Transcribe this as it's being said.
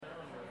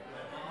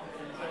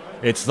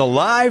It's the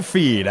live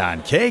feed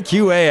on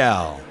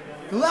KQAL.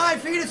 The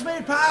live feed is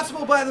made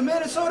possible by the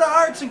Minnesota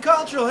Arts and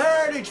Cultural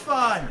Heritage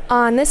Fund.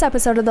 On this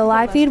episode of the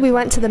live feed, we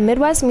went to the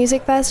Midwest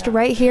Music Fest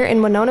right here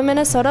in Winona,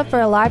 Minnesota for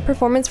a live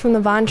performance from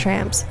the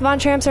Tramps. The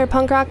Tramps are a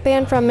punk rock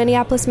band from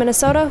Minneapolis,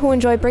 Minnesota who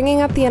enjoy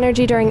bringing up the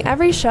energy during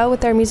every show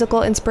with their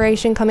musical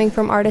inspiration coming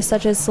from artists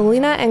such as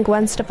Selena and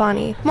Gwen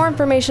Stefani. More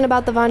information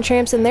about the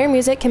Tramps and their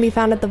music can be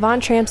found at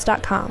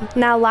thevontramps.com.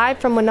 Now live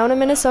from Winona,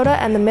 Minnesota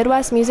and the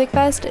Midwest Music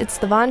Fest, it's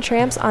the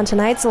Tramps on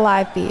tonight's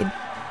live feed.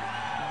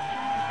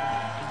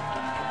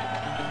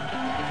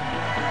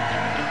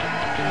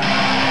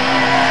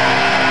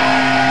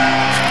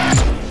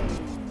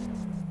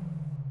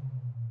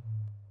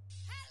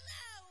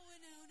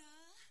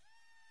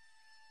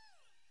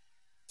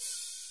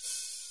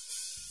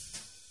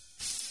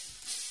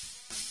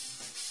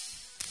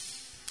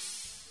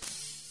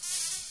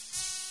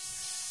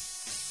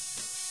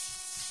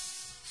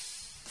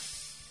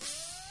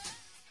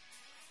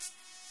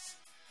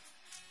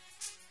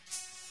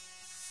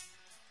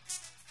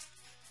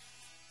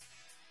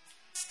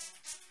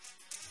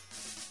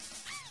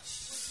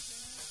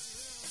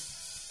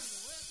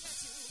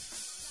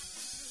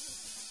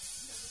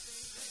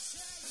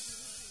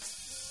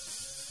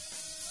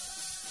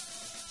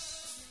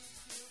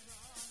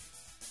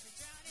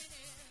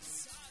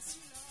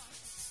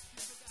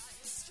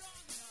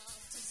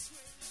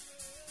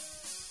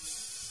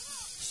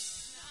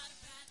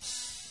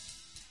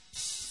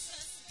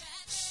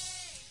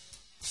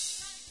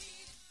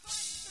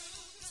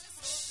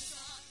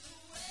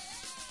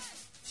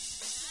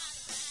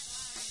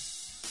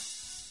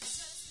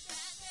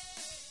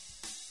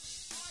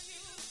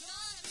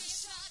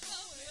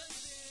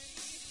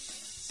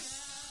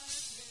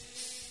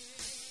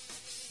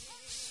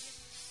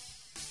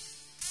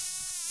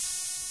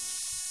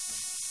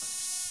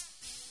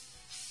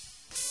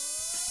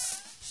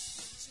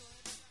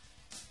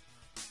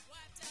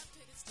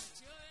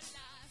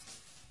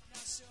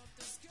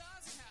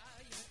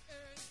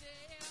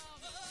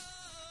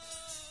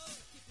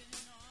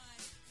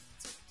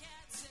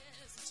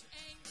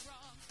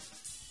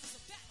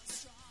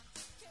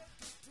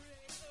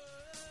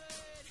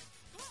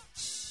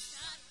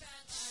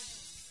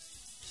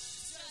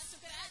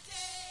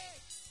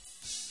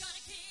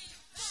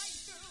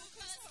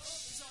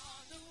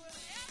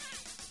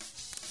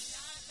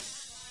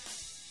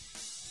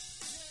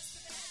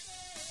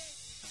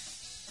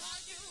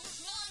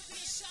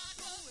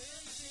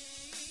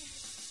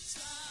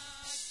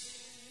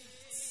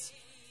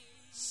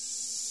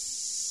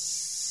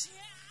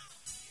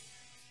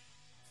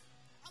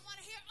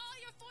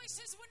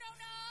 Voices,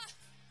 Winona!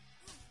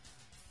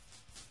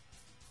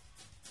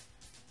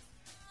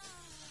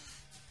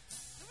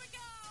 Here we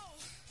go!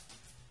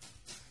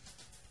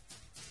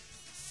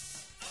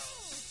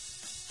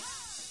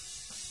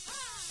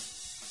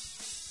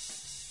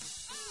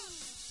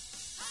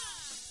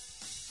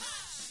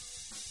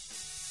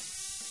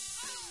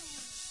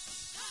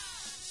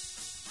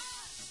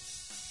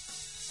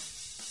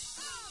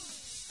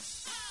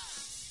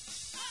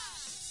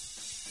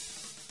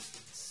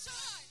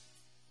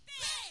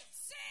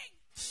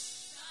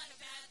 Not a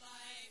bad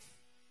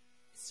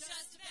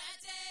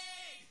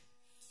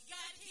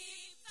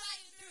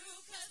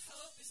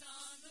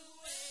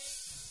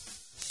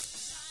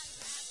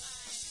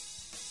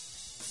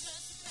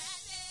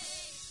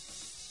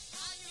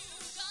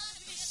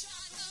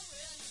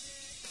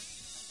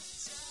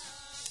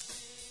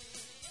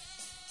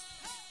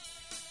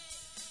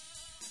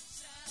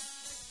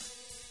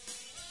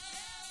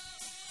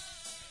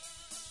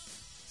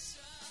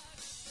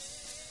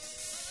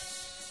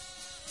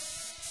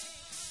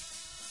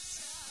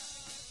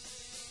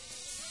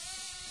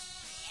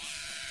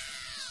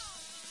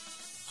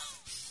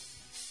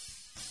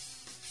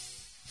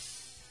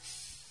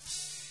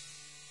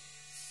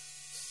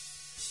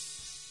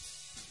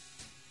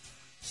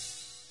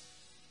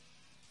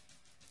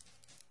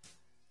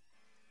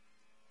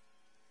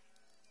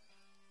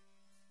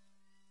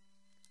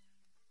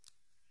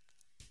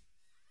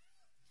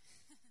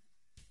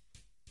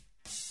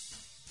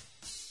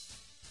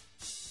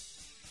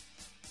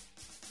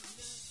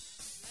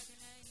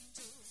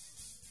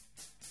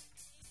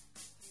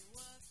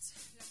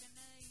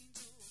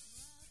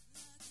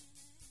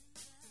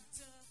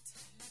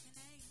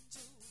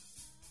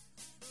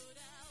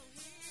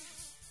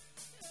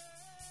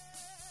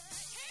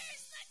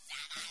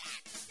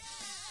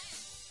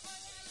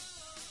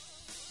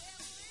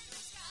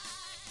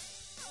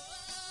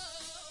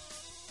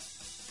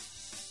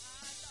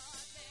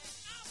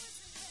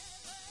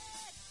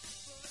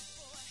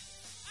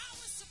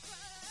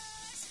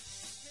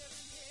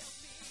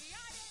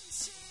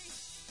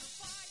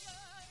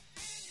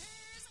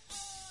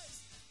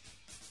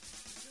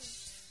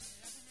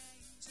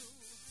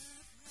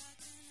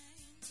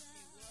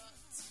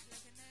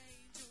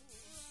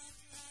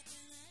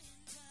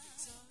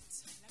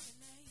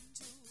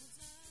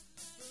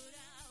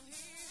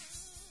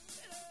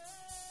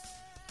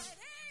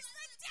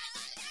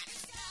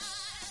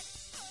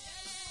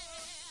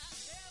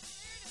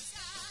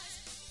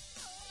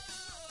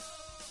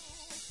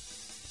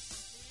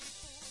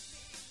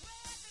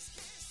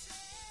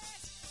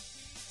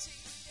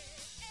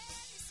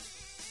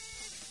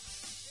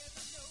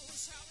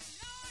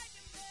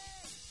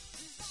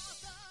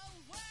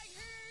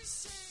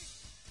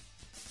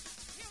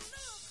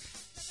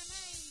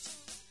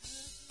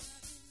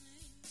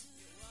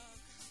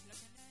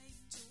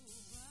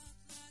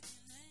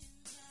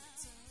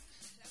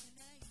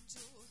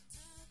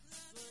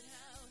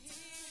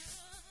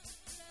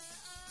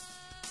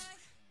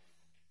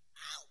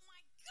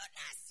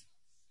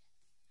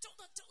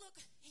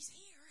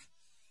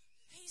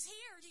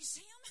you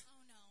see him?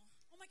 Oh, no.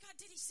 Oh, my God,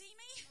 did he see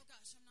me? Oh,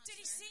 gosh, I'm not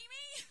Did sure. he see me?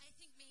 I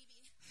think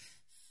maybe.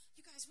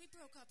 You guys, we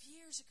broke up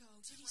years ago.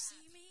 Did he Crap.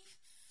 see me?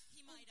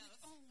 He might have.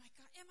 Oh, my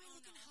God. Am I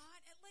looking no.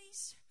 hot, at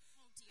least?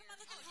 Oh, dear. Am I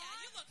looking oh, hot?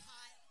 yeah, you look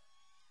hot.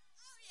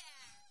 Oh,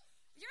 yeah.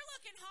 You're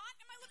looking hot.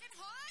 Am I looking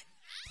hot?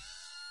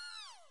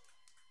 Ow!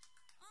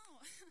 Oh,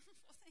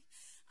 well,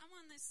 I'm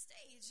on this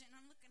stage, and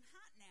I'm looking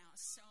hot now,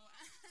 so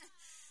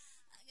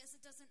I guess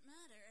it doesn't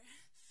matter.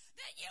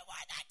 That you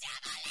were the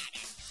devil in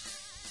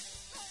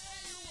disguise! Oh,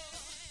 you were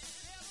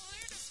devil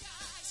in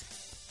disguise!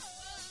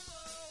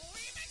 Oh,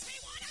 he makes me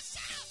want to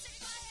shout! Take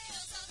my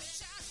hands up and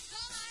shout! Throw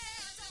my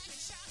hands up and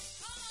shout!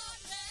 Come on,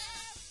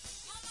 man!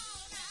 Come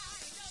on now!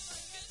 Don't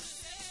forget to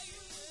say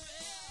you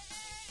will!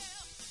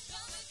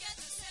 Don't forget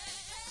to say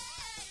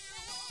you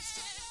won't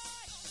stay!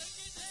 Don't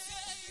forget to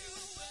say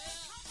you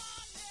will! Come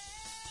on,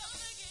 man! Don't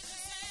forget to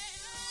say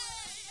you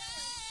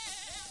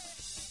will!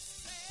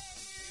 Say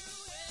you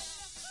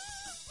will!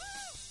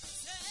 Woo!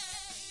 Say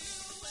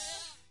you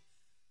will!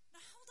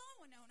 Now hold on,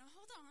 Winona,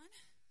 hold on.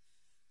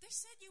 They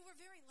said you were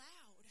very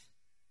loud.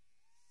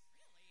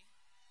 Really?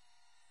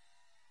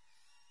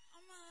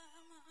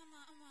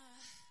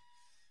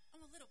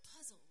 I'm a little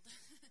puzzled.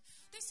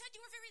 They said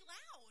you were very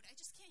loud. I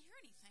just can't hear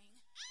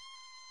anything.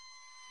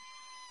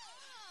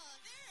 Oh,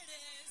 there it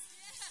is.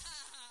 Yeah.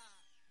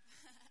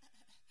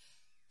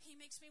 He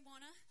makes me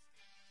wanna.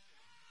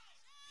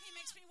 He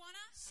makes me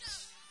wanna.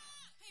 Shout.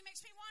 He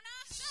makes me wanna.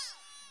 Shout.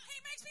 He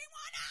makes me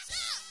wanna.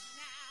 Shout.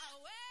 Now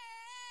wait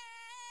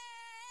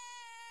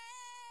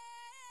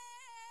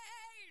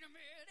a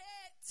minute.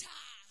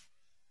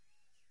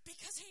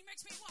 Because he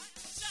makes me wanna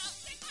shout.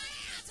 Take my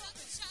hands up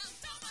and shout.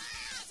 Throw my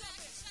hands up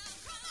and shout.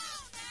 Come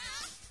on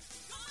now.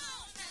 Come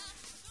on now.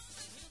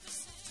 A little bit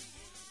softer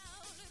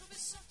now. A little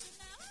bit softer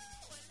now.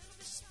 A little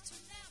bit softer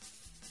now.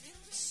 A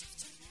little bit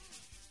softer now.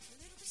 A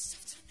little bit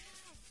softer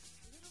now.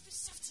 A little bit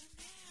softer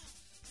now.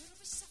 A little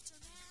bit softer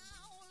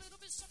now. A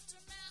little bit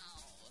softer now.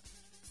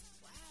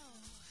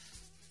 Wow.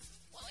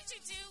 What would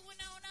you do,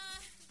 Winona?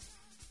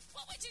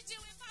 What would you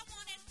do if I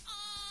wanted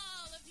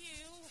all of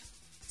you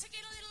to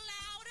get a little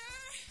louder?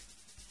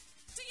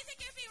 Do you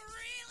think it'd be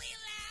really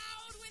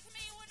loud with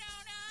me,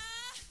 Winona?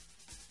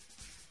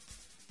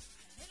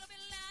 A little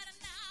bit louder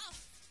now.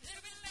 A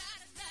little bit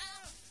louder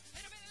now. A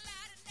little bit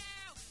louder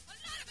now. A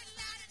little bit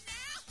louder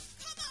now.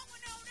 Come on,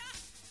 Winona.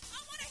 I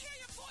want to hear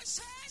your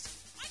voices.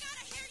 I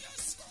gotta hear you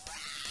scream.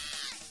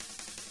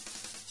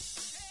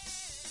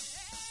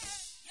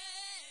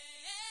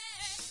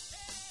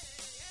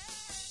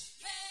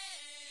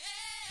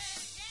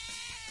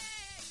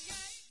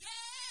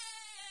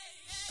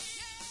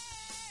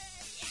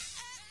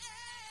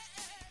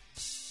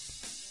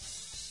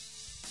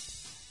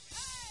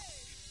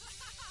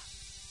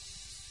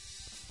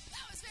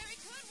 That was very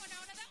good,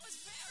 Winona. That was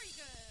very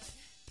good.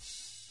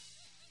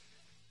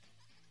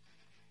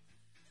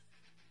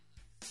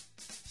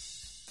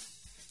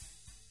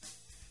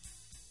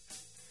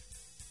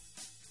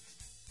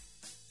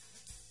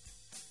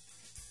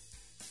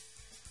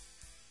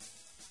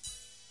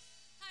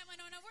 Hi,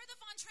 Winona. We're the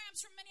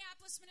Tramps from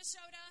Minneapolis,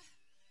 Minnesota.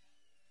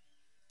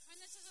 And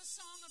this is a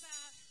song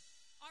about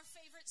our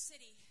favorite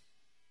city.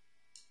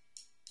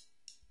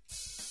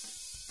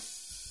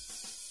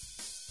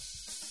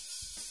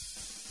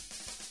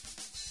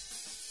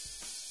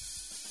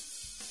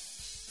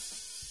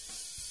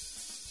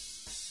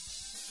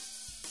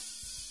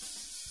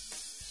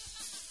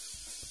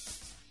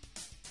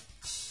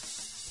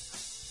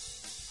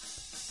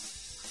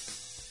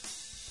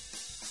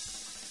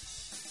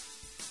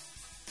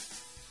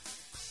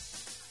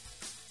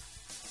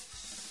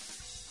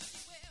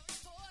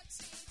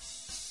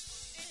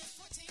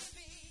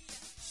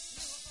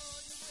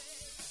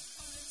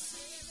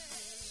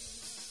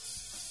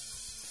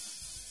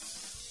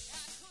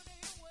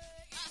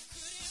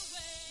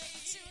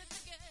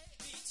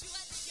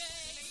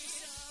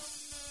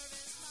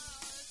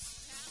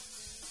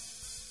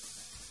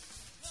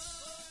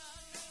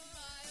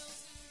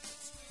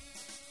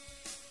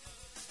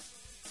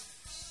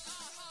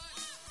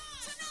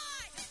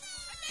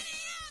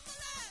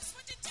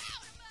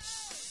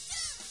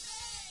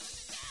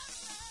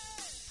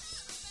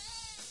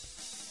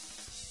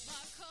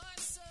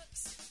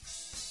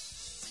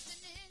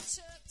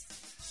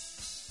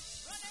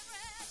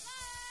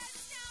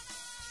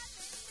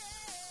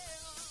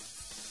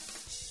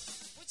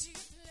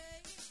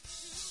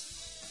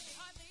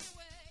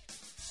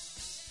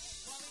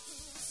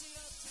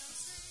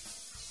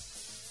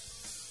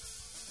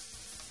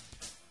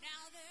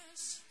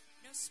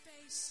 No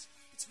space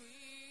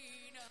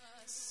between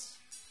us.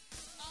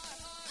 Our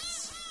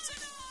hearts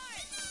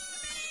tonight.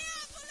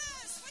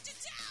 Minneapolis, what you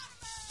down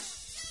about?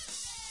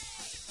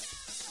 What you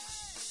down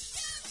about?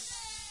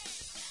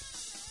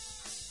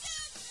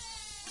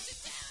 What you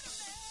down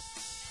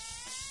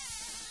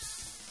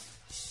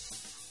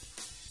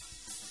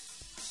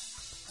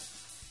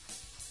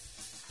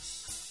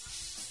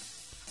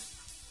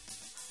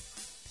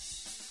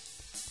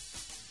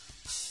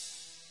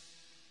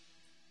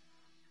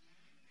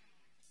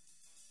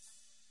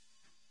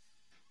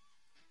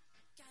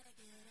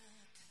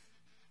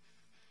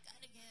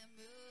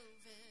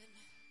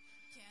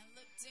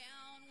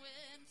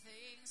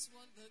just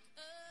one look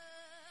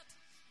up.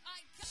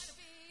 I gotta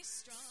be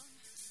strong.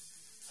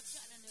 I've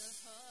got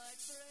enough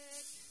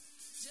heartbreak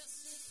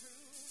just to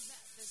prove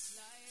that this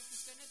life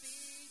is gonna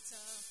be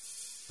tough.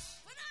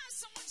 But I'm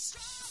so much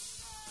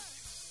stronger,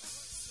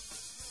 so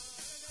much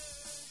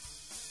harder.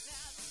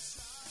 Now these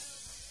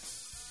trials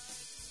are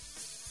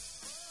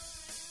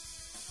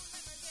we'll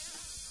never get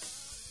up.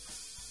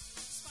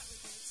 Despite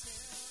what they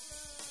tell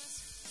us,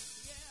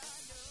 yeah, I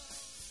know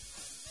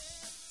I've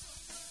lived so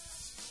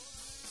much more.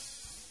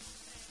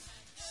 And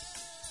I know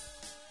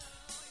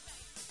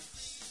that you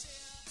reach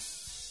it.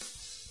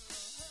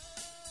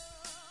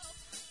 Oh,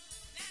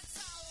 that's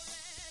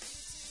already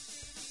to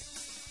give you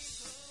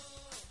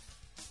equal.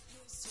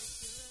 Here's to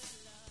good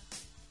luck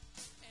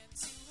and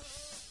to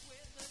hope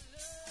with the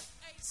look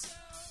ain't so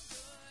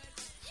good.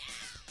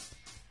 Yeah!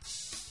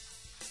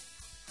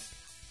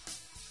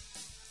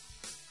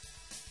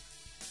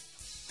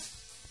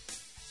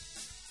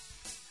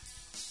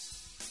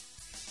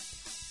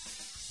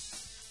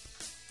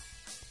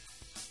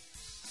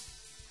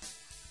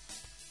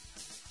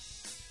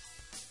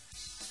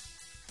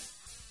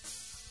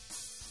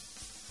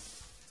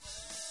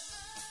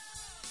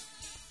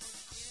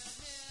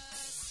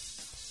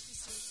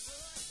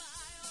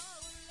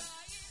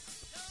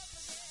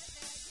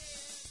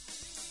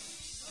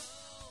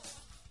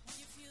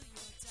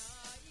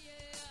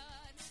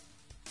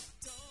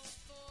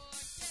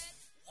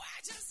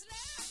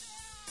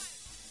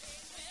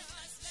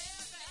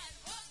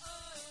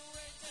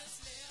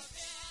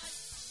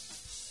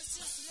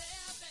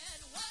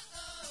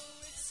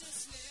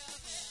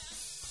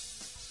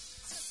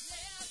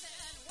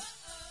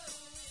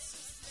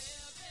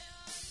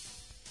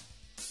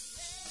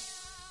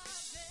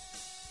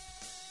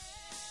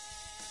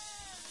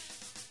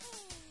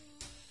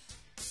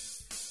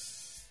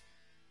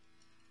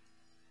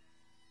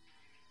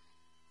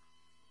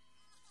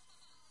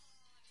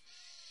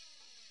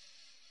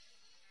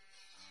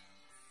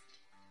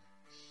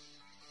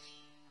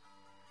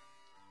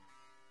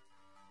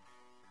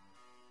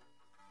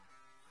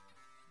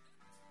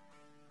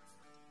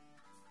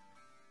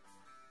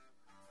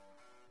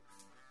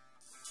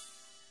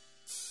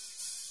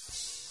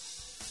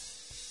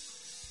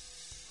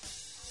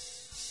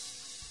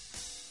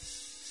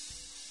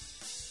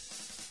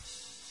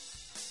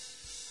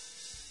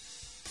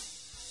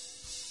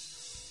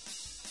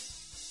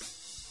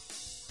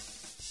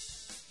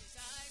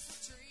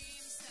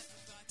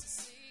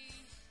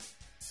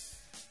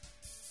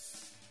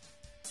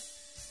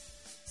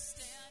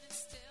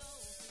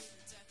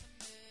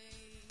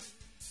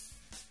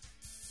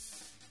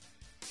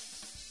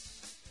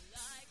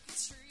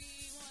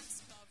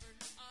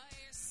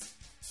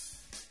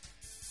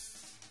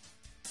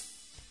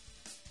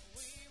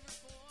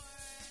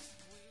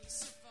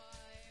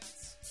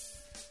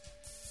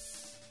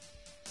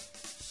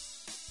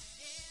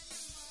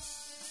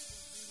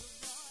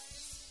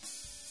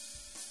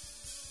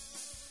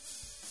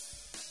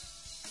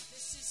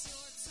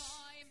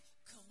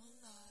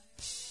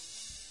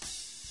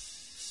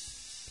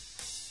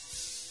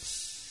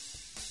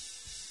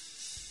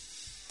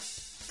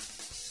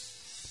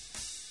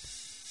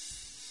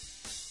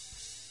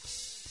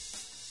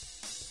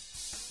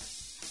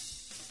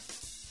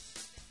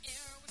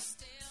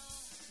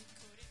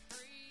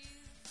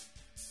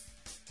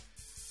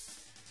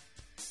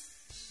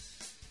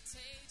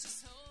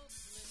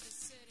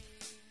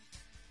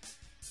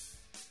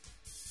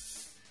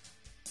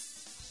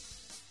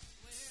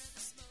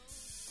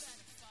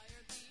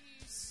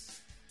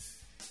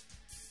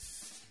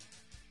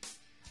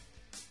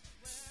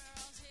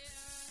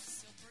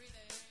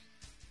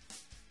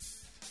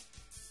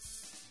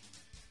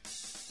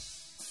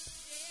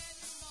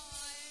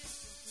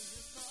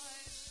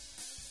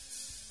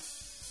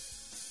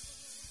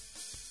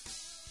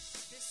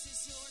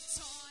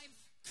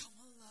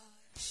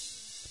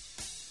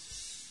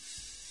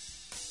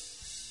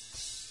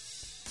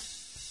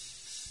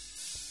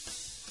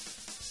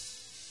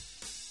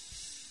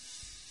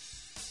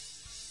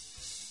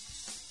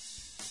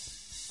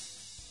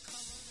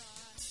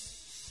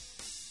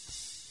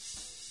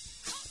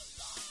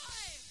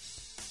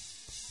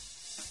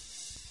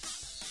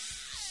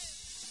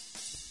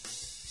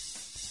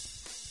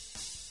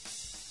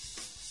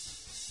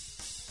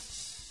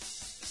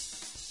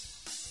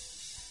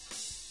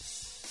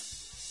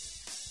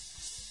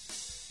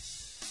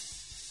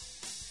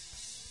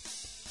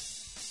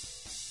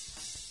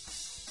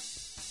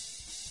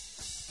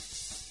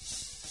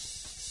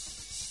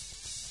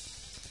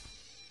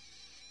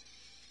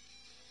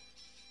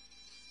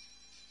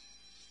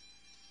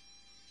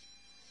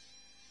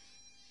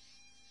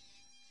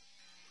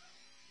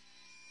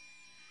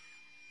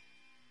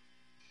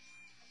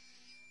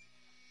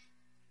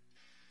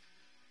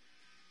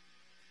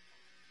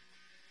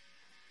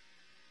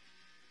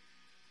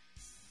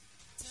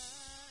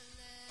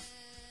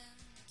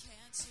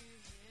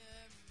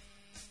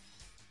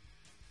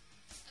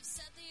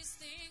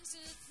 things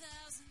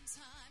 1,000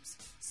 times.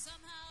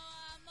 Somehow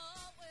I'm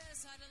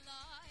always out of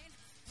line.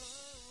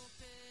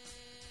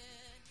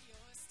 Hoping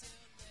you're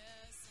still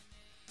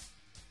listening.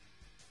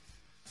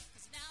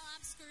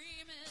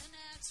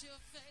 at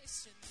your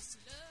face, and this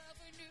love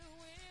we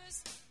knew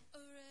is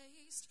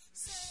erased.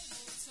 Same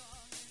old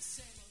song and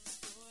same old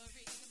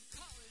story. I'm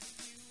calling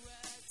you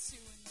at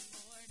 2 in the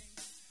morning,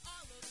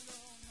 all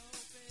alone,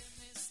 hoping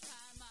this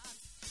time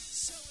I'm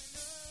showing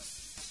up.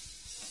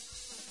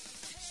 But we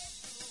can't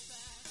go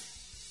back.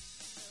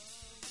 No,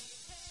 we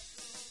can't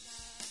go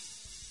back.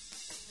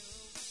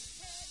 No, we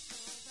can't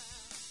go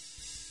back.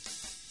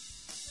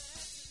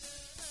 Back to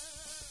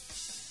love.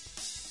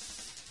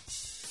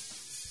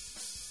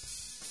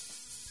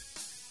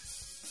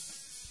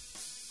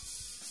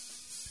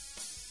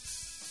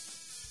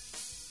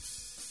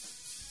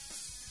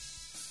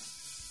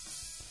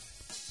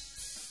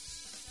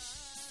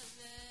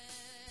 Darling,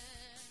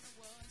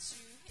 won't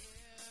you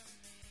hear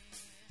me?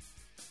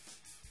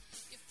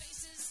 Your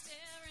face is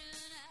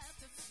staring at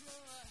the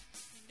floor.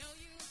 You know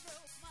you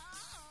broke my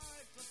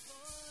heart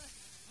before.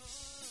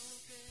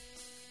 Hoping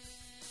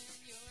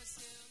you're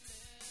still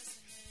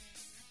listening.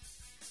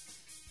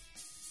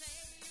 Say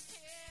you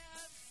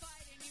can't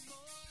fight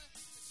anymore,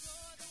 but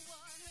you're the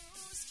one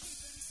who's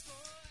keeping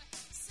score.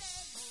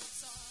 Same old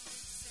song,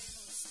 same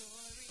old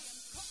story.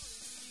 I'm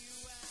calling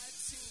you at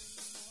 2 in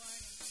the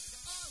morning.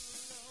 You're all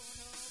alone,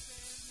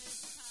 hoping this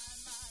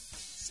time I'm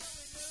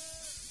showing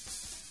up.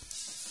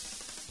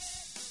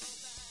 Can't go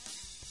back.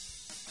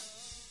 No,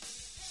 we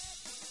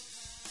can't go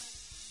back.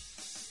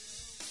 No,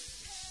 we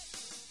can't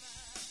go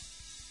back.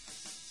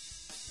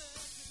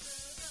 Back to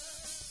love.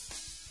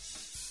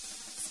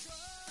 I'm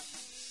strong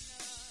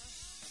enough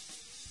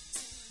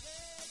to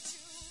let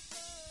you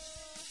go.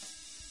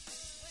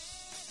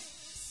 When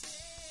it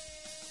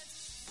says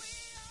we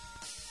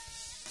all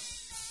let me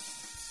know.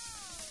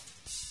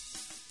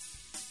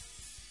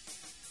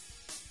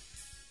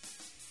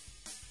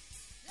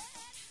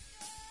 Let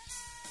go.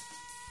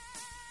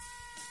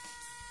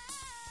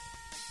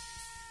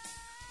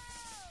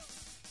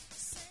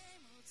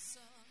 Same old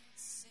song,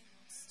 same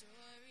old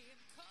story.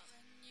 I'm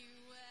calling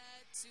you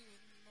at 2 in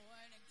the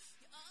morning.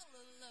 You're all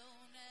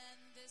alone,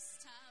 and this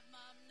time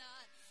I'm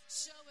not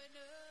showing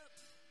up.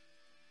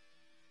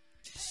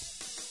 Can't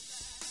go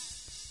back.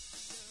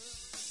 No,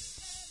 we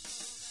can't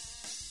go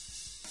back.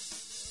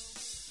 No,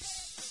 we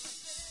can't go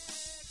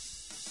back.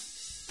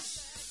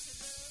 Back to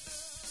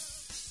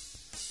love.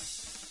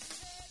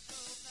 Can't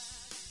go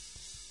back.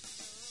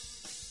 No,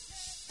 we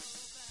can't go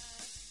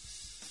back.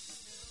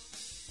 No,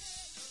 we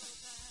can't go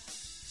back.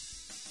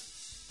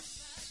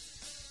 Back to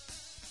love.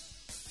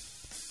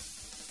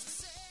 It's the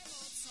same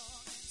old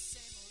song and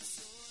same old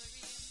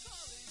story. I'm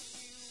calling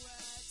you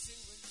at 2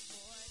 in the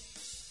morning.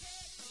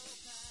 Can't go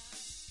back.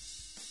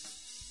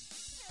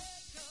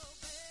 Can't go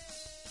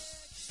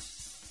back.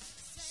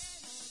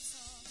 Same old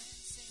song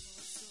and same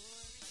old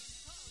story. I'm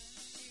calling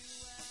you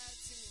at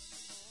 2 in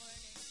the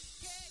morning.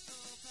 Can't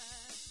go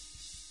back.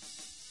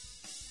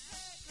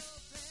 Can't go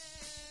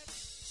back.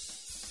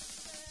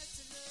 Back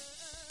to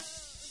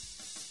love.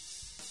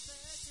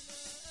 Back to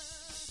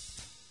love.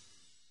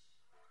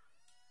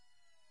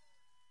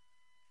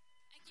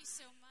 Thank you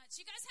so much.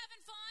 You guys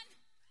having fun?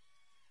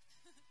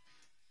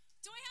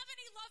 Do I have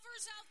any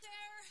lovers out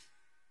there?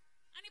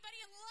 Anybody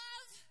in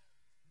love?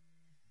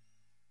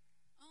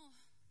 Oh,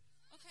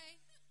 okay.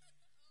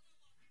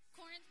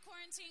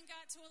 Quarantine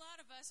got to a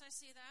lot of us. I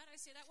see that.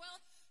 Well,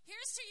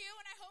 here's to you,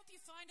 and I hope you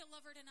find a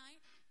lover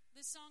tonight.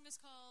 This song is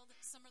called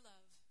Summer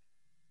Love.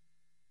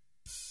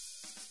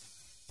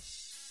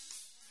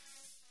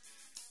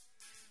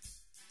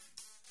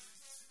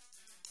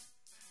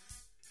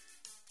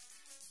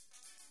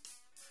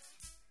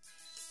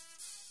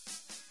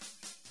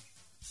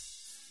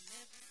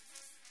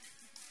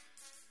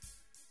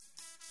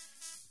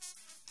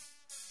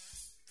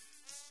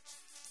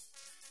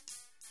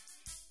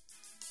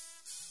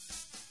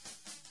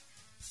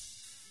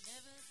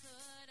 Never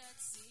thought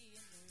I'd see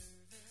you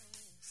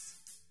nervous.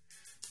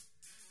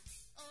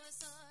 Oh, I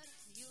thought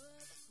you were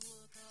the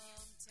cool,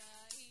 calm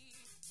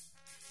type.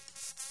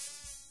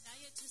 Now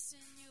you're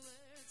twisting your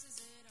words,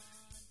 is it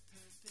on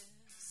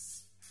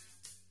purpose?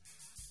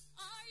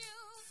 Are you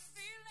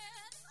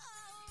feeling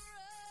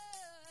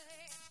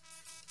alright?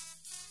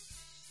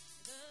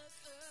 The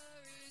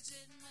courage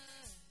it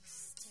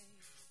must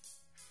take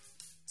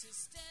to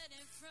stand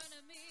in front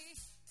of me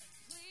and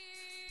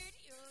plead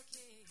your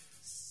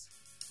case.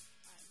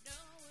 I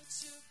know what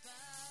you're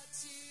about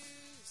to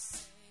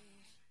say,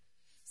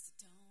 so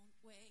don't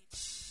wait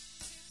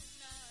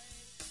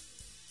tonight.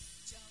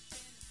 Jump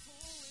in the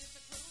pool with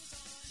the clothes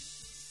on,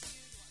 listen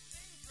to our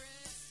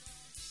favorite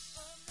song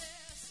of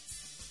this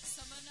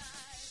summer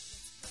night.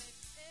 Let's play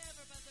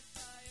forever by the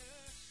fire,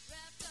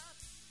 wrapped up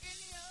in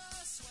your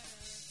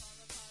sweater. Fall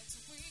apart so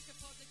we can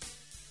afford the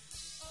gift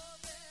of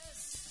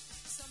this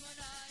summer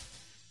night.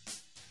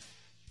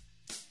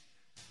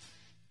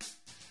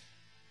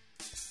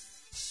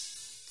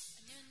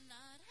 And you're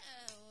not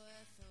how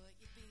I thought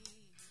you'd be.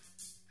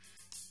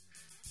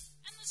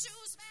 And the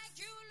shoes make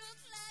you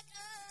look like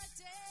a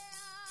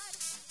dad.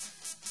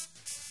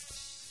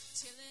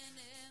 Chilling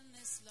in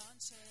this lawn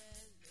chair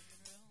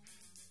living room.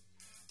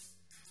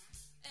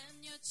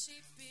 And your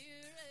cheap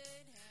beer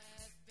ain't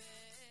half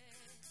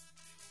bad.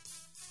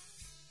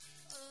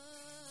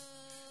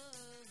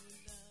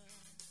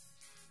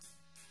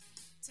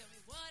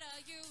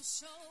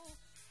 so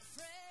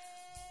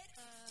afraid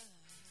of.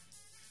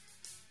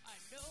 I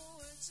know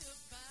what you're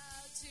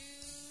about to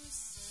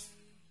say,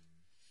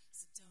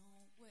 so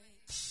don't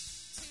wait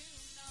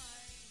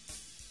tonight.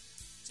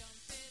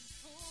 Jump in,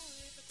 pull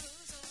with the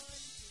clothes on,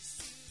 kiss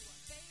you our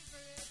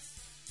favorites.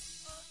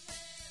 Oh,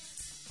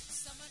 this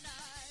summer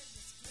night,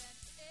 let's plan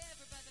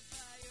forever by the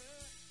fire,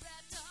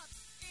 wrapped up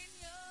in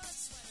your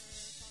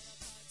sweater, fall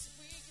apart so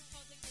we can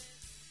fall again.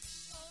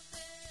 Oh,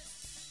 this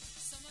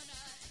summer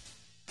night.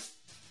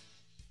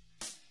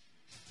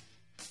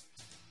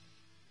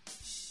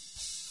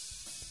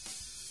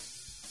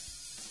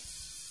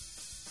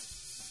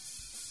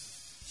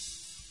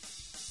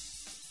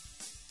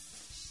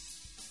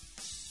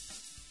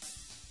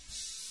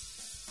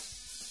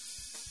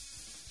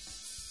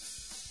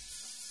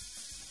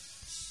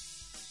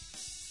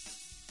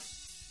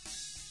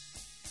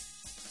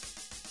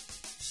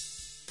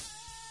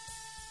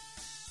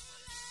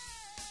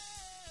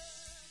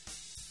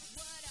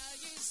 What are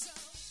you so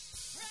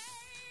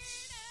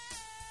afraid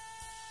of?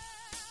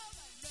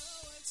 I know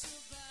what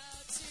you're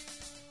about to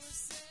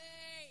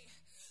say,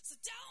 so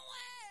don't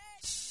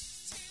wait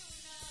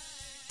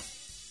tonight.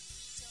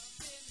 Jump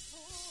in the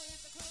pool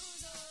with the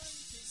clothes on,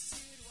 kiss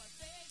you to our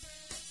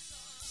favorite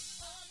song.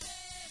 On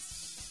this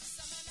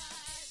summer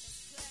night,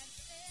 let's plan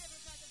forever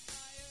by the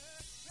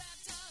fire,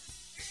 wrapped up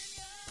in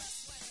your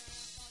sweater,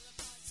 fall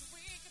apart so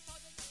we can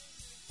fall together.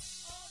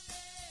 On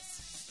this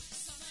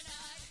summer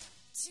night,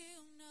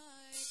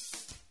 tonight.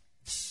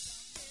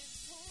 Jump in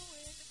the pool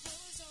with the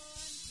clothes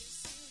on,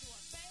 kiss you to our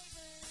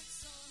favorite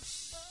song.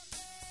 On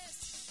this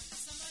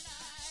summer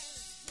night,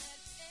 let's plan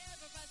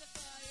forever by the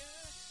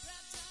fire,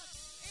 wrapped up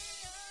in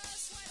your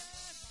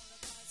sweater, fall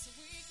apart so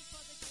we can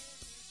fall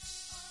together.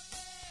 On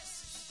this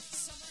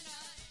summer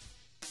night.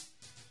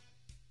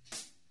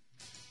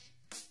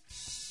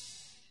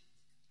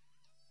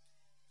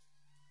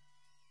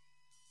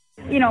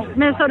 You know,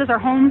 Minnesota's our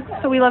home,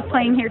 so we love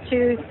playing here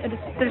too.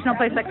 There's no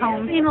place like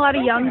home. Seeing a lot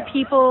of young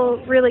people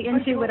really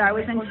into what I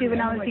was into when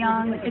I was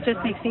young, it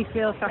just makes me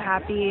feel so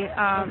happy.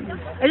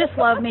 I just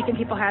love making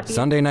people happy.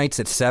 Sunday nights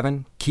at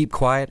 7, keep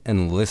quiet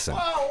and listen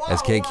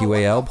as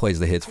KQAL plays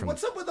the hits from...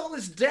 What's up with all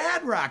this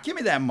dad rock? Give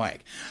me that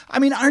mic. I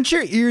mean, aren't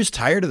your ears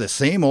tired of the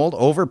same old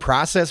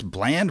over-processed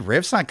bland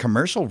riffs on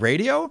commercial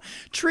radio?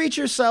 Treat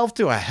yourself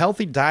to a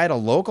healthy diet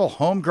of local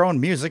homegrown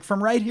music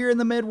from right here in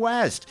the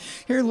Midwest.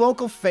 Hear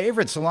local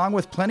favorites along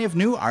with plenty of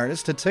new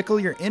artists to tickle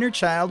your inner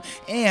child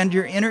and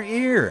your inner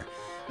ear.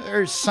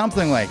 Or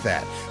something like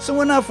that. So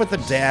enough with the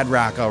dad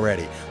rock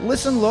already.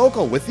 Listen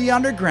local with The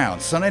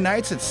Underground, Sunday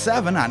nights at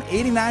 7 on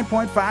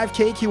 89.5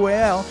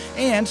 KQAL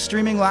and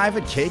streaming live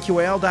at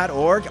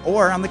KQAL.org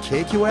or on the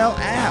KQAL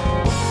app.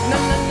 Na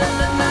na na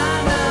na na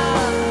na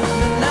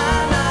na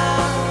na.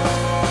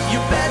 You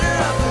better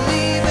not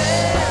believe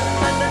it.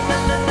 Na na na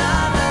na na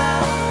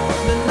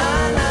na na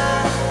na.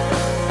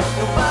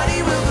 Nobody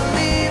will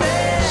believe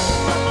it.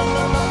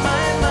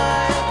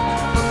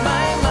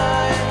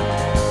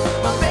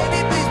 My baby,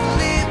 please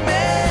believe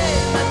me.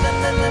 Na na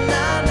na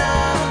na na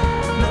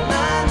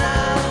na na.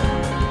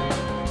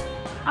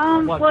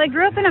 Well, I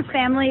grew up in a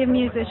family of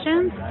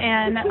musicians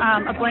and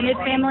a blended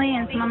family,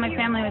 and some of my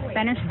family was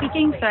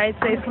Spanish-speaking, so I'd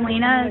say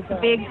Selena is a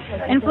big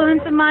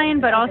influence of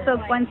mine, but also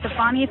Gwen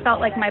Stefani felt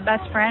like my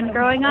best friend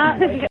growing up.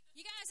 You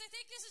guys, I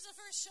think this is the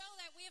first show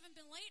that we haven't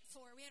been late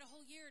for. We had a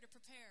whole year to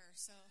prepare,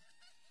 so.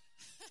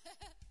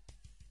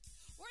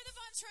 We're the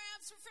Von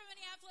Tramps. We're from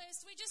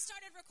Minneapolis. We just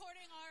started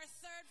recording our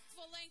third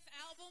full-length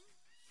album.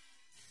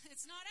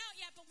 It's not out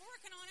yet, but we're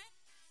working on it.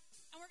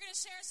 And we're going to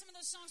share some of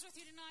those songs with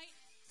you tonight.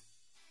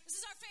 This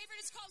is our favorite.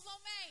 It's called Lo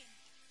Mein.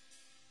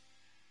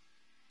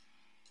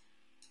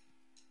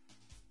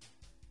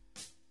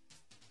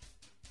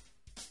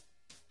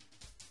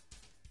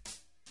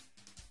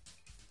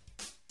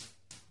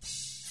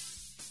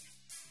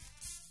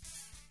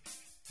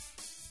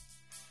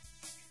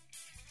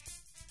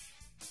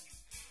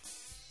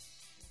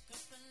 Woke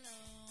up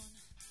alone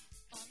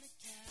on the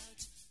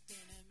couch. Been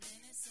a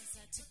minute since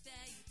I took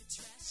that evil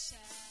trash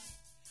out.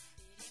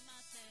 It ain't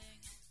my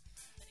thing,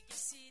 but I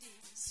guess it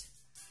is.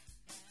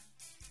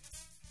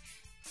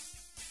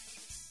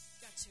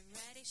 Got your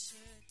ratty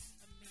shirt,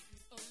 I'm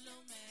meeting Lo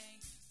Mein,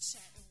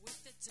 chatting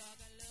with the dog,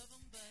 I love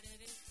him, but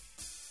it is.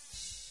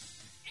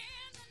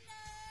 In the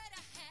night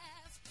I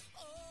have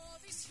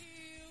all these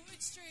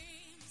huge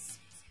dreams,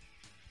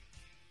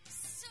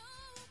 so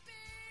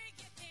big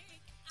you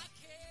think I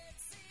can't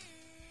see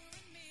you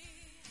and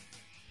me.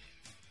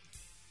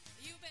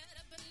 You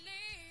better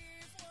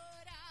believe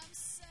what I'm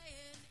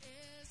saying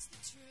is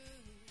the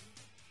truth.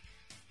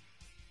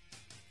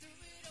 Through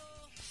it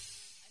all,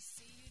 I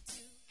see you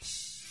too.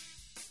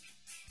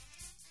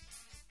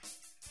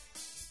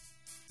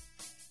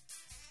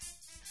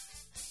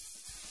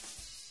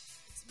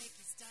 It's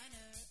Mickey's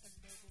Diner, a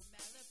noble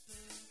Malibu.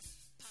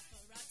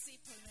 Paparazzi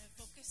pulling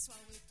focus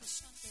while we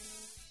push on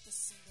through. The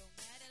single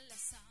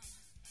adolescent,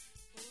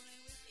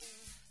 fooling with you.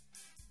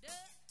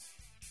 Duh.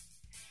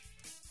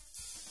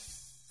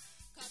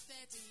 Carpe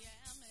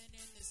diem and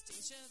in this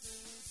deja vu.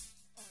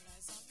 All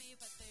eyes on me,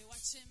 but they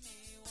watching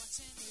me,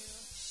 watching you.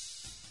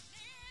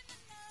 In the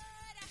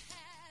night I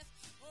have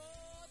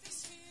all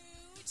these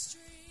huge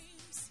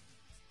dreams.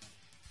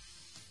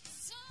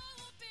 So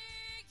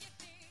big you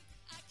think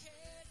I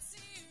can't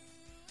see you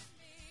and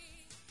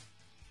me.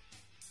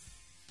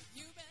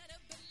 You better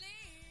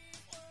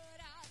believe what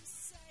I'm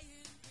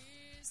saying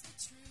is the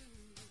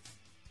truth.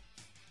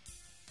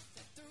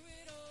 That through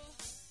it all,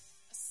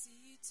 I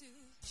see you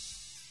too.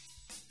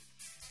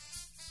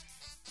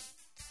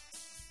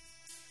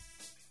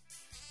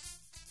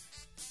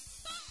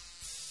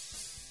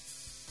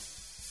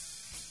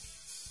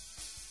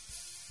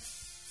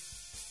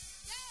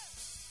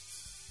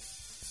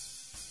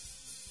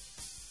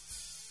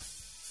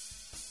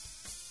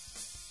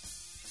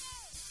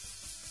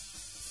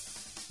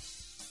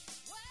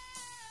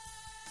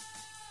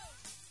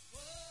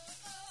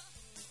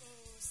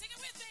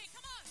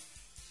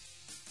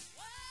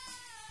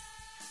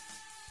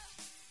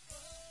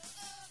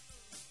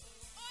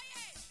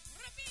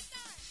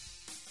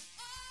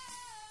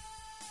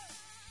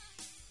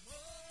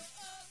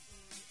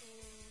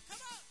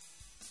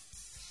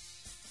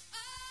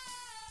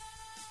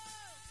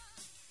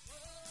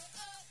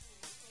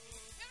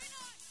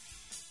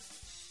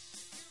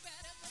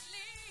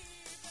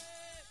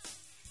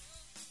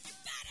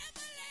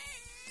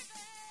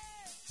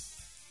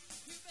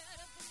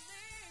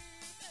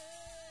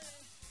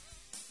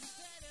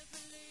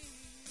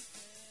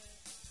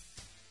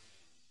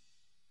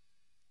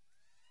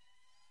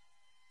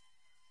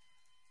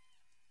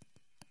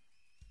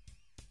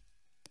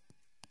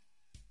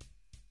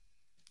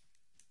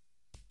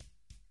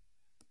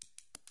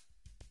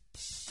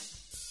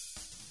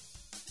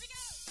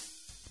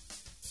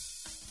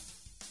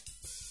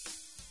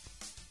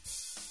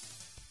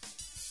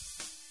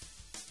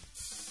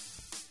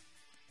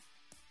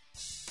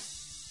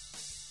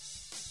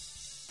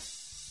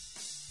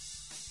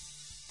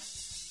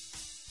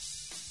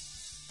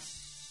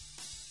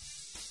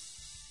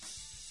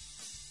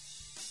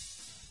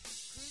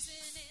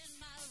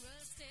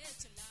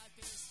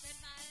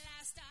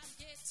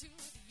 To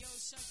the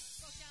ocean,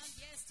 broke down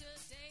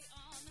yesterday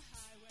on the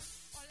highway.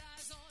 All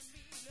eyes on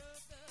me,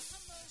 love the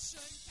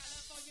commotion.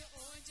 California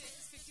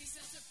oranges, 50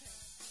 cents a pair.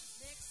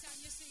 Next time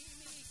you see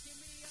me, give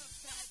me a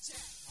fat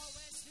check.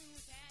 Always knew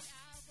that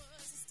I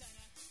was a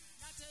stunner.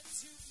 Not to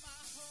toot my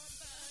horn,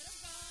 but I'm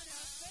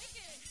gonna fake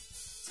it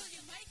till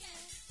you make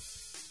it.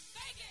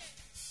 Fake it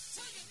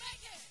till you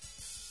make it.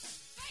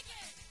 Fake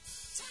it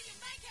till you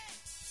make it.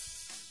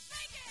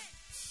 Fake it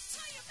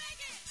till you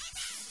make it.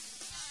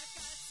 I've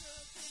got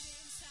something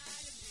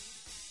inside of me.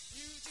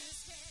 You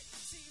just can't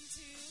seem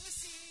to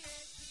see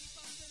it. Keep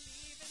on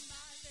believing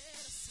my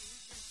little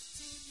secret.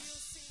 Soon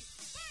you'll see.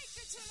 Fake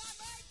it till I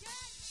make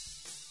it.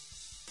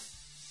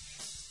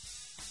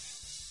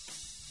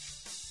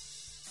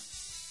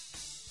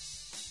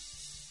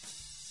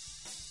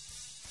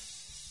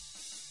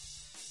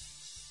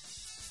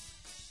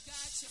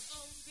 Got your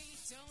own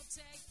beat, don't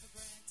take for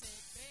granted.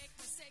 Make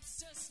mistakes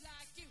just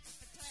like you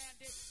had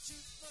planned it.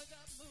 Shoot for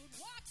the moon,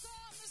 walk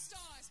on the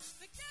stars.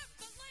 They can't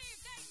believe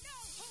they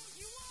know who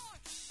you are.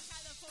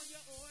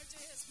 California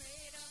oranges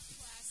made of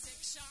plastic,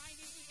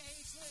 shiny,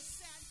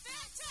 ageless, and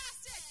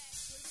fantastic.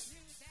 Just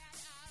knew that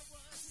I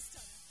was a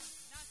stunner.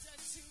 Not to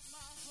toot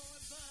my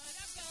horn, but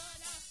I'm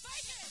gonna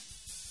fake it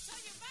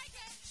till you make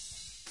it.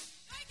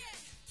 Fake it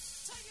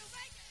till you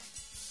make it.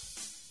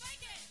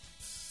 Fake it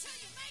till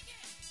you make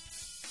it.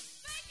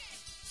 Fake it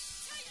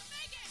till you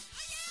make it.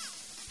 Oh yeah!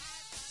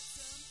 I've got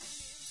something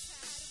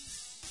inside of me.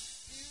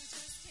 You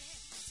just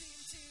can't seem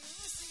to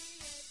see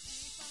it.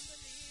 Keep on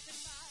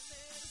believing my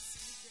little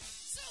secret.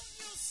 Soon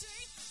you'll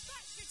see.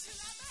 Fake it till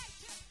I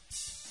make it.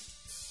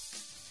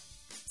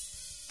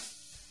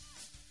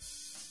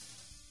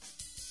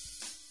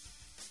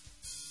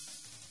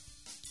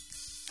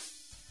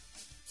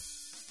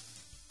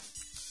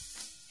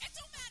 It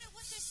don't matter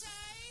what they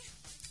say.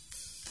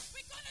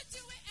 We're gonna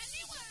do it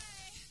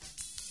anyway.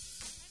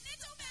 And it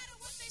don't matter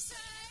what they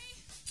say.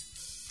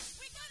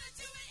 We're gonna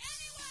do it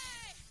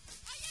anyway.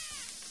 Oh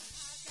yeah!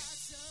 I've got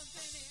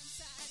something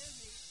inside of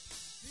me.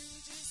 You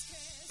just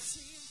can't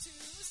seem to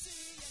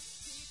see it.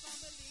 Keep on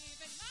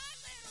believing my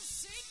little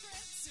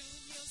secret. Soon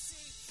you'll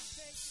see.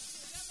 Fake it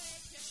till I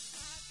make it.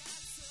 I've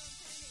got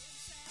something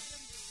inside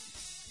of me.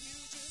 You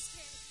just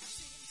can't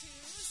seem to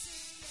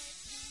see it.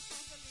 Keep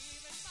on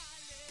believing my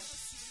little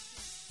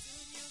secret.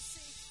 Soon you'll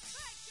see.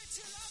 Fake it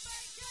till I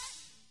make it.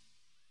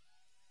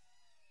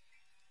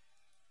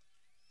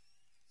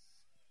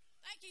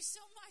 Thank you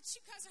so much.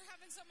 You guys are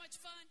having so much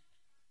fun.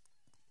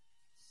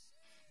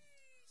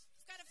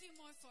 I've got a few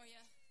more for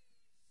you.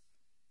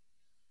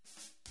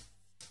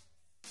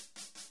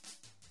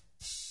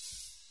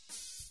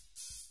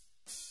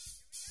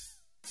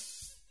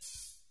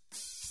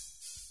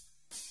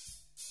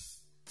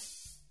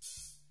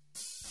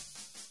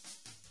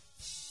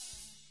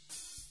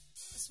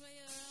 I swear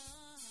you're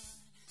on.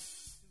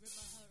 You rip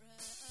my heart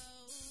right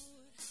out.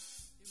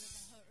 You rip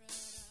my heart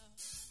right out.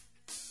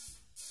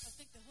 I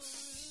think the whole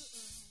room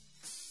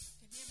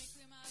can hear me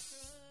clear my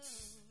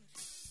throat.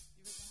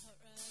 You rip my heart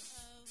right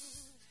out.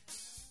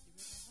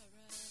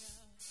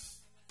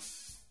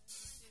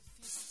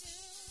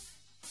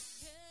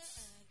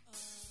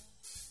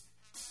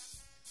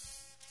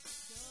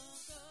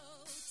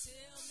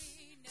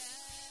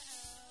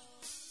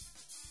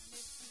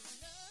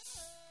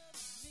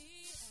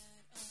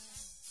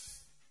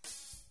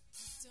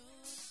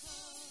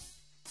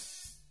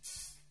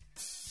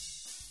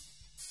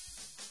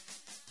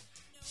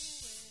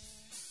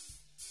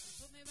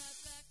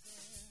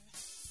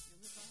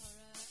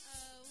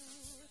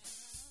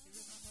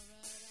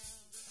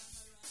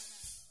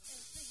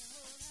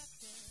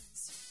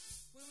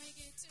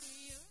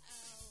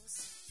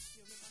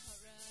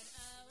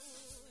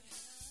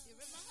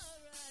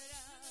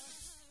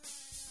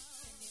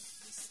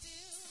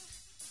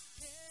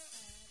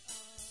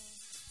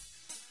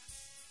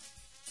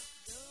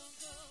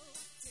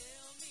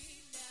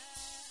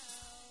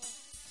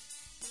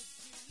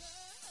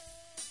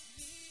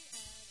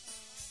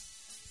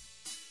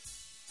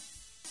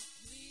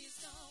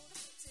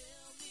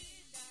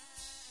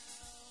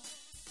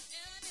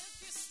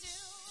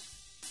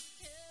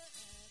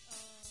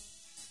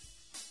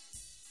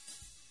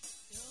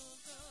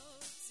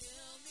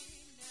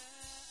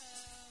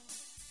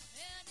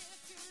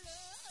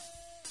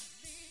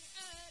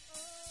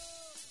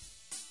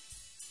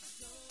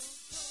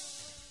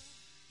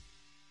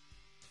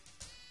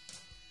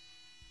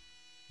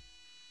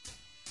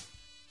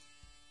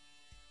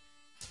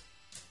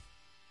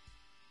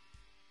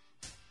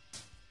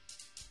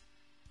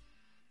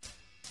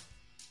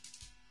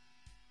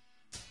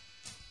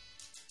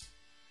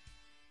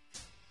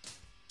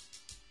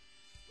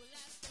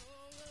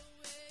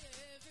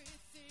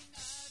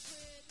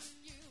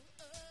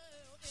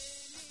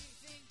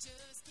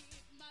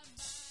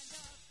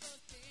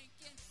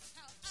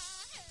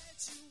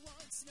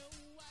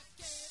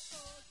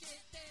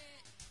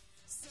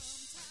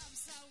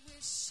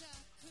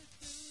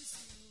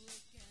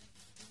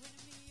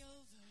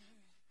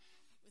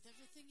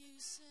 Everything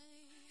you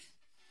say,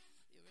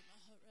 you rip my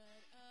heart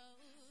right out.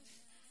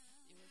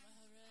 You rip my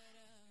heart right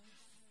out.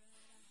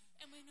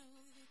 And we know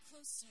we're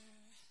closer.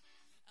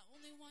 I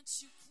only want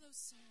you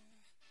closer.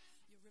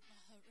 You rip my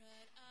heart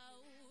right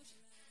out.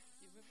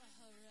 You rip my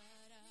heart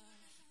right out.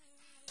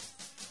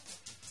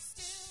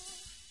 Still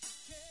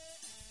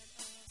can't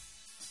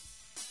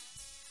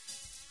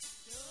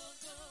don't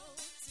go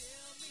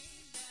tell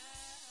me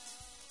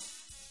now.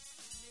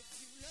 If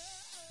you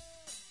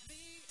love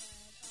me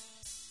at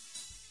all,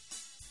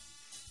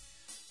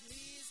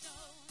 please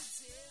don't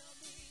tell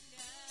me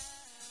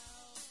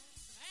now.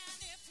 And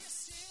if you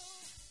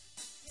still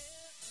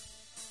care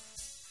at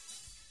all,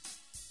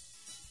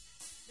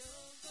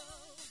 don't go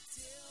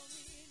tell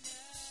me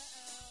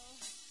now.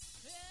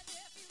 And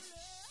if you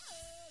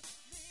love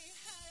me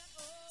at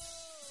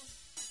all,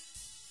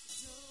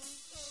 don't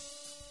go.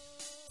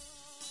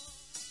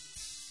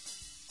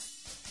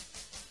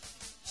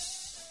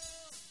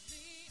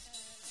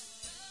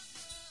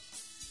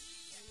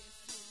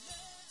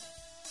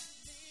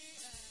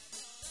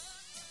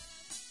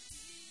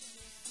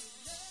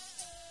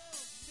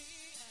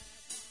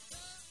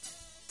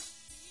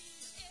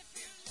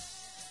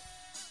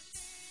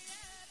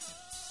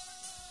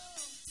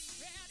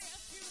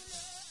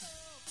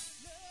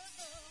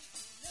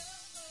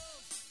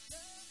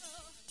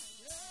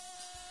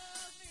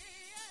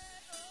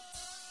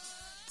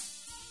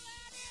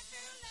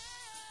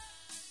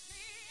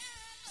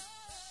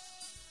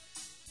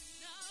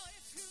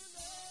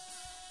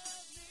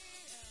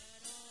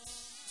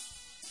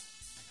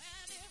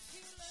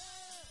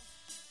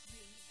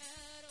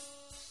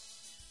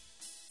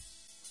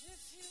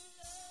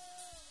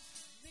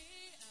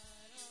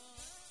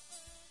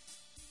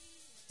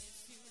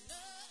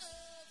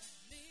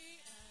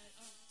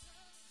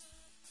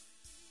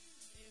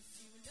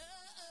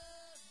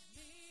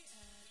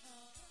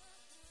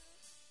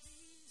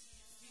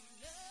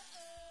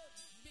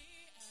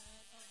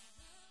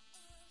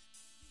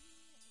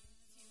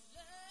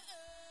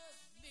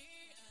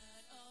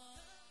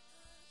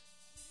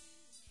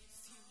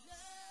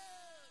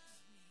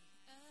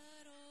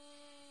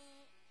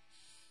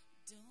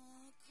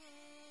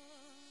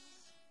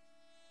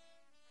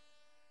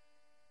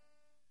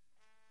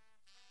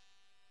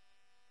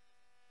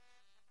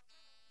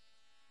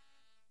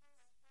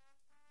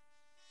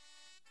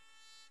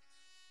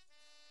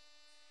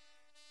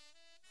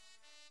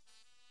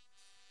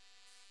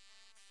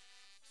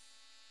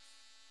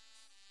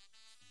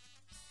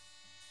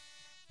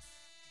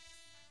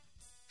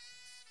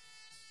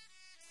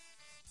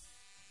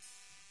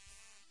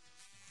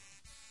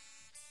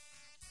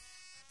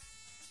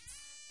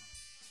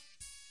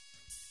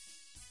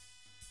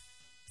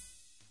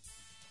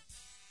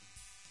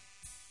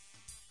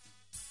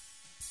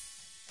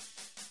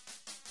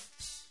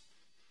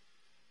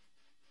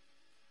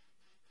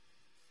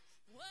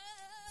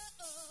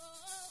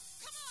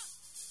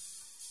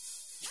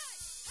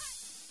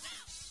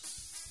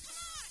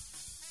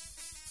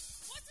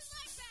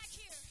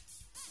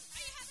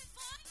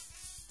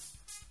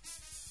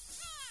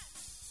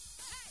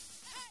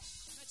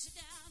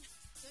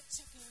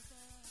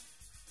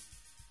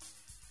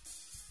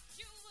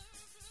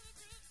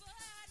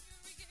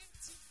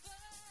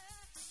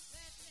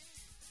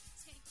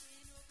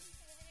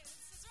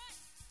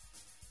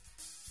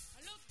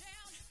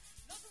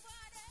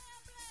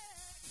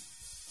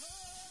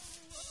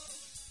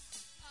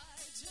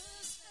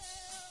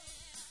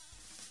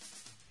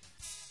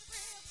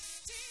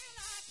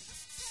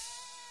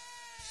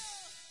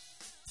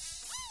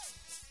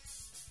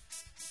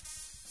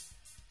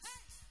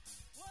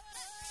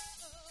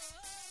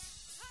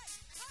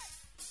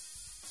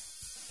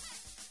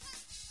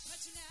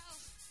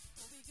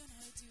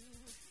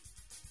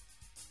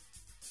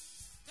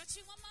 Got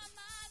you on my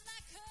mind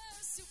like a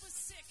super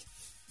sick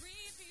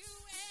review,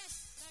 and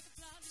like a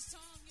blonde's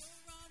tongue,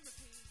 you're on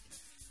repeat.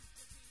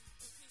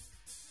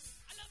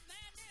 I love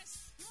madness.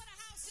 You want a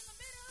house in the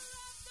middle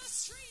of the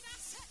street? I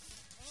said,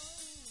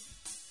 oh,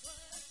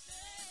 what the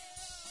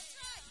hell? That's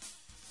right.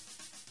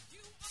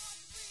 You are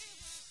real,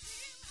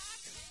 real. I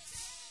could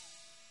tell.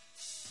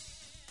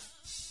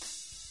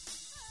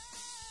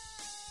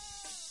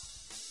 Oh,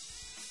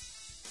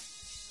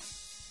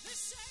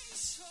 this ain't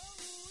so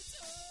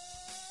tough.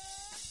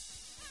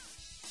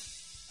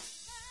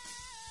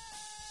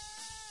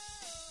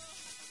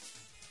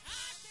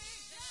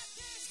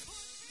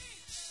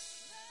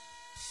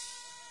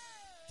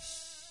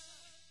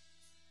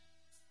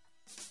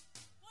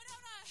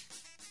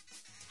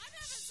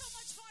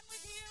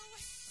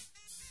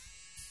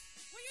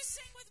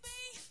 Sing with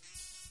me.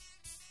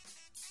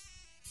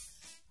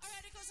 All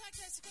right, it goes like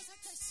this. It goes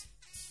like this.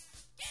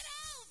 Get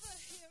over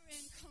here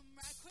and come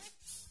right quick.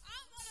 I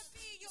want to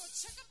be your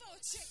checkerboard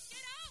chick.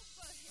 Get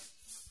over here.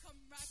 Come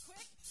right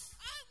quick.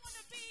 I want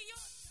to be your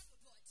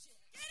checkerboard chick.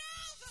 Get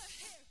over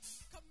here.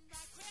 Come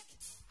right quick.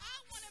 I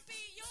want to be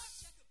your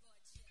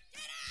checkerboard chick.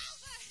 Get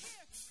over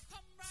here.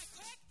 Come right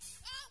quick.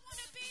 I want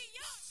to be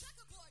your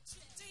checkerboard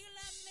chick. Do you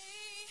love me?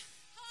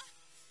 Huh?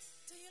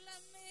 Do you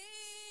love me?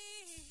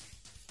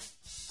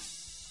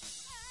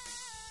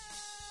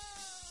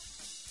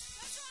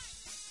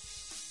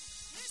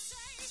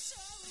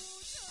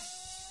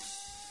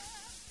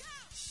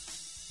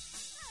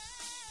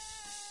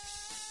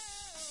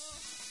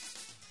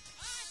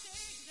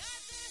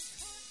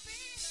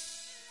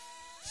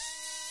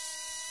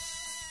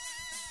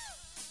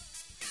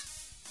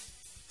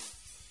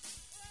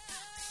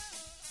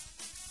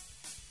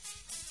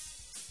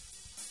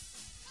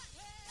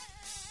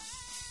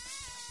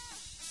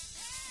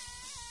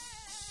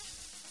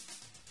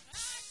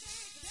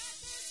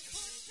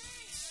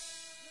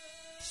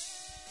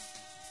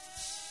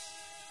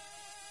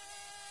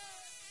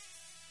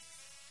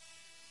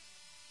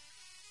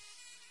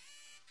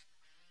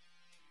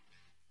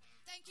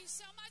 Thank you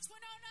so much,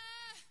 Winona.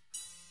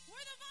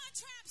 We're the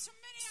Tramps from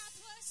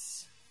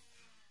Minneapolis.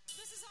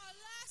 This is our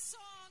last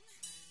song.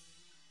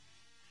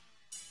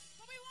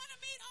 But we want to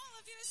meet all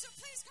of you, so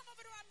please come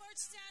over to our merch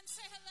stand,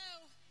 say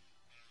hello.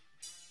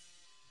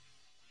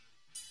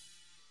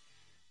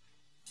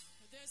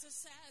 There's a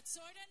sad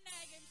sort of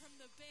nagging from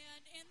the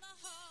band in the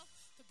hall.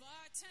 The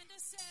bartender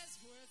says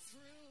we're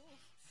through.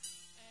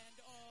 And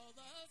all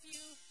of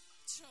you,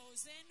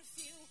 chosen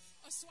few,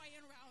 are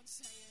swaying around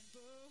saying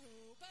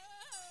boo, boo,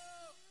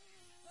 boo,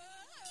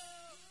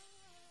 boo,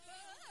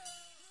 boo.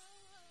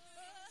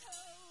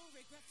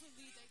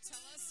 Regretfully they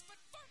tell us, but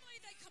firmly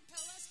they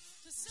compel us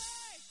to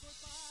say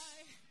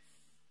goodbye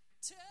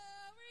to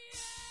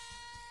Rio.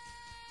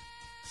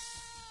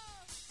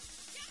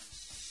 Yeah.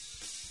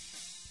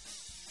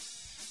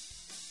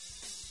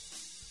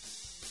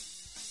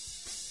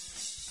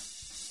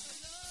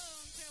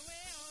 Alone,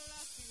 farewell,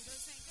 our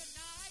feeders ain't good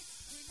night.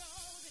 We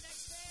know the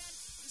next band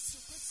is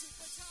super,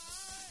 super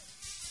tight.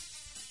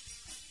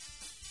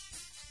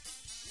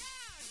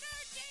 Yeah,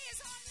 Nerd Day is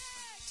on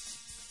next.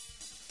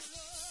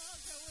 Alone,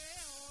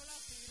 farewell,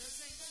 our feeders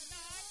ain't good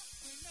night.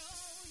 We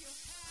know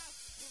you'll have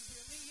a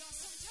really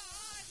awesome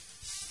time.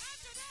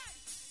 After that,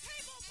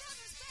 Cable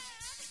Brothers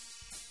Band.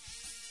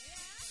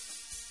 Yeah.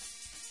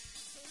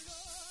 So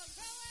long,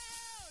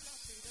 farewell, our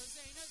feeders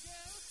ain't a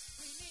do.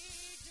 We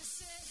need to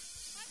sit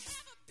and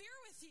have a beer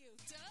with you,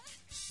 duh.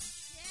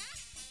 Yeah?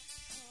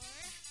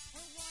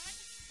 Or one,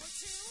 or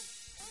two,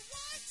 or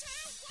one,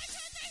 two, 3,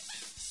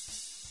 4.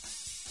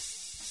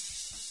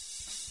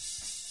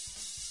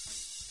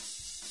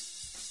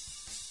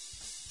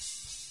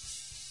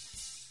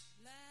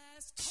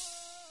 Last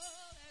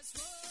call has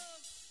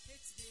rung.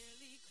 It's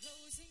nearly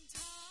closing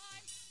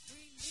time.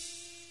 We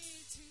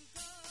need to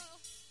go.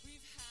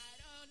 We've had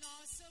an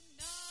awesome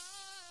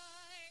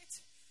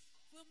night.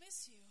 We'll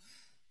miss you.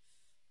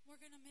 We're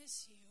gonna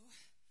miss you.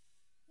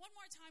 One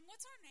more time.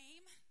 What's our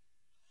name?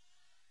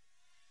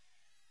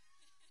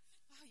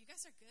 Wow, you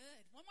guys are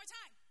good. One more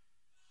time.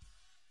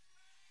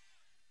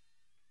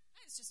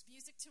 It's just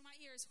music to my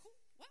ears. Who?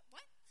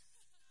 What?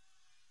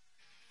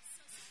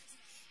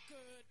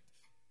 Good.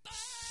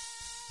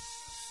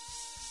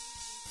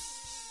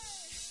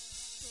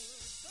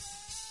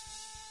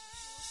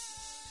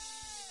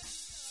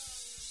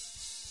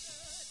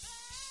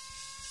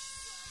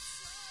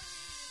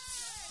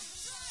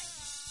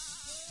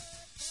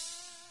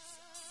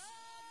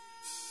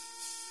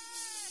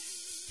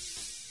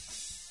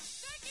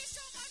 Thank you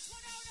so much,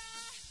 Winona.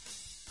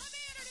 Let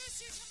me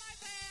introduce you to my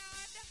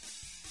band.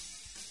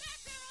 Back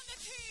there on the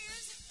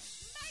keys,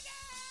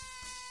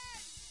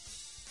 Megan.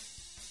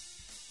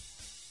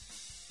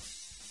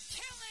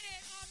 Killing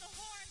it on the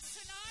horns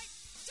tonight.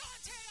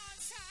 Dante on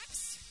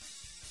sax.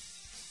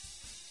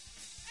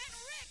 And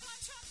Rick on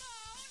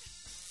trombone.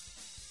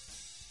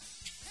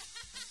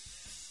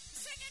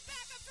 Singing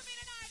backup for me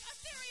tonight,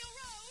 Ethereal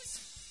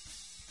Rose.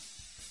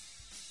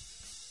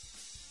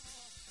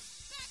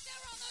 Back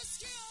there on the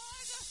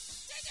skills,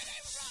 Diggity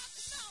Rock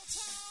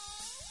Melto.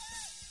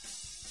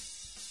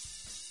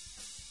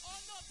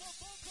 On the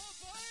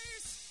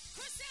bass,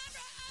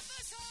 Cassandra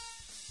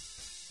Everson.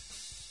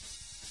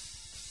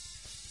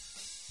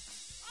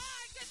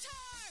 On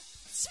guitar,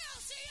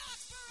 Chelsea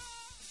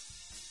Oxborough.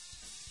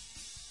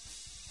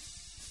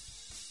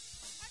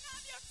 And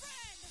I'm your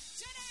friend,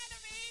 Jenna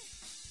Enemy.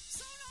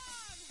 So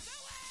long,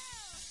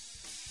 farewell.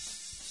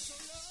 So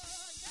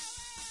long,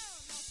 farewell.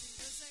 Nothing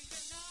to say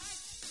goodnight.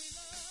 We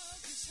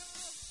love you so.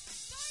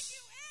 Thank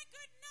you and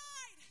good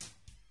night.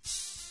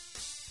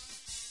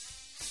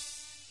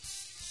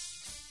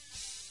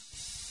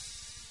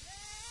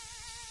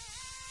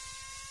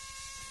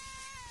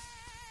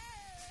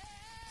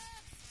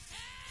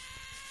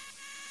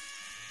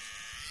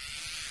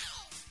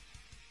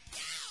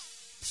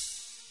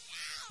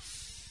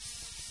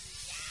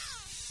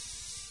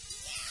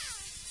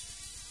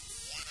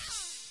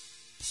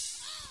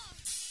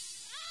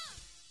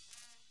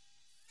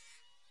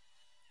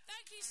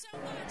 Thank you so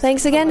much.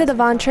 Thanks again to the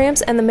Von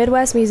Tramps and the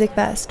Midwest Music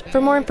Fest.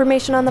 For more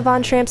information on the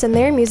Von Tramps and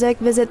their music,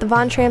 visit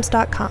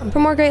thevontramps.com. For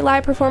more great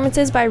live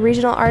performances by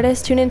regional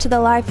artists, tune into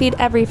the live feed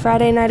every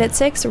Friday night at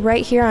 6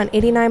 right here on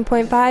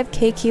 89.5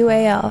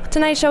 KQAL.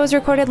 Tonight's show was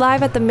recorded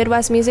live at the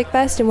Midwest Music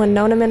Fest in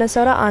Winona,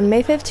 Minnesota on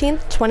May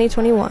 15th,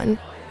 2021.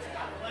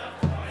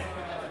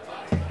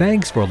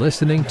 Thanks for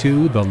listening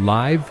to The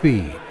Live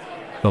Feed.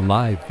 The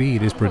Live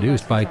Feed is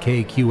produced by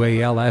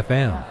KQAL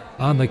FM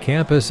on the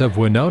campus of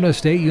Winona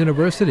State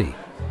University.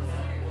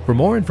 For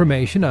more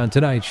information on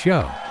tonight's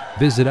show,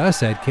 visit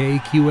us at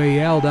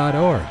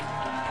kqal.org.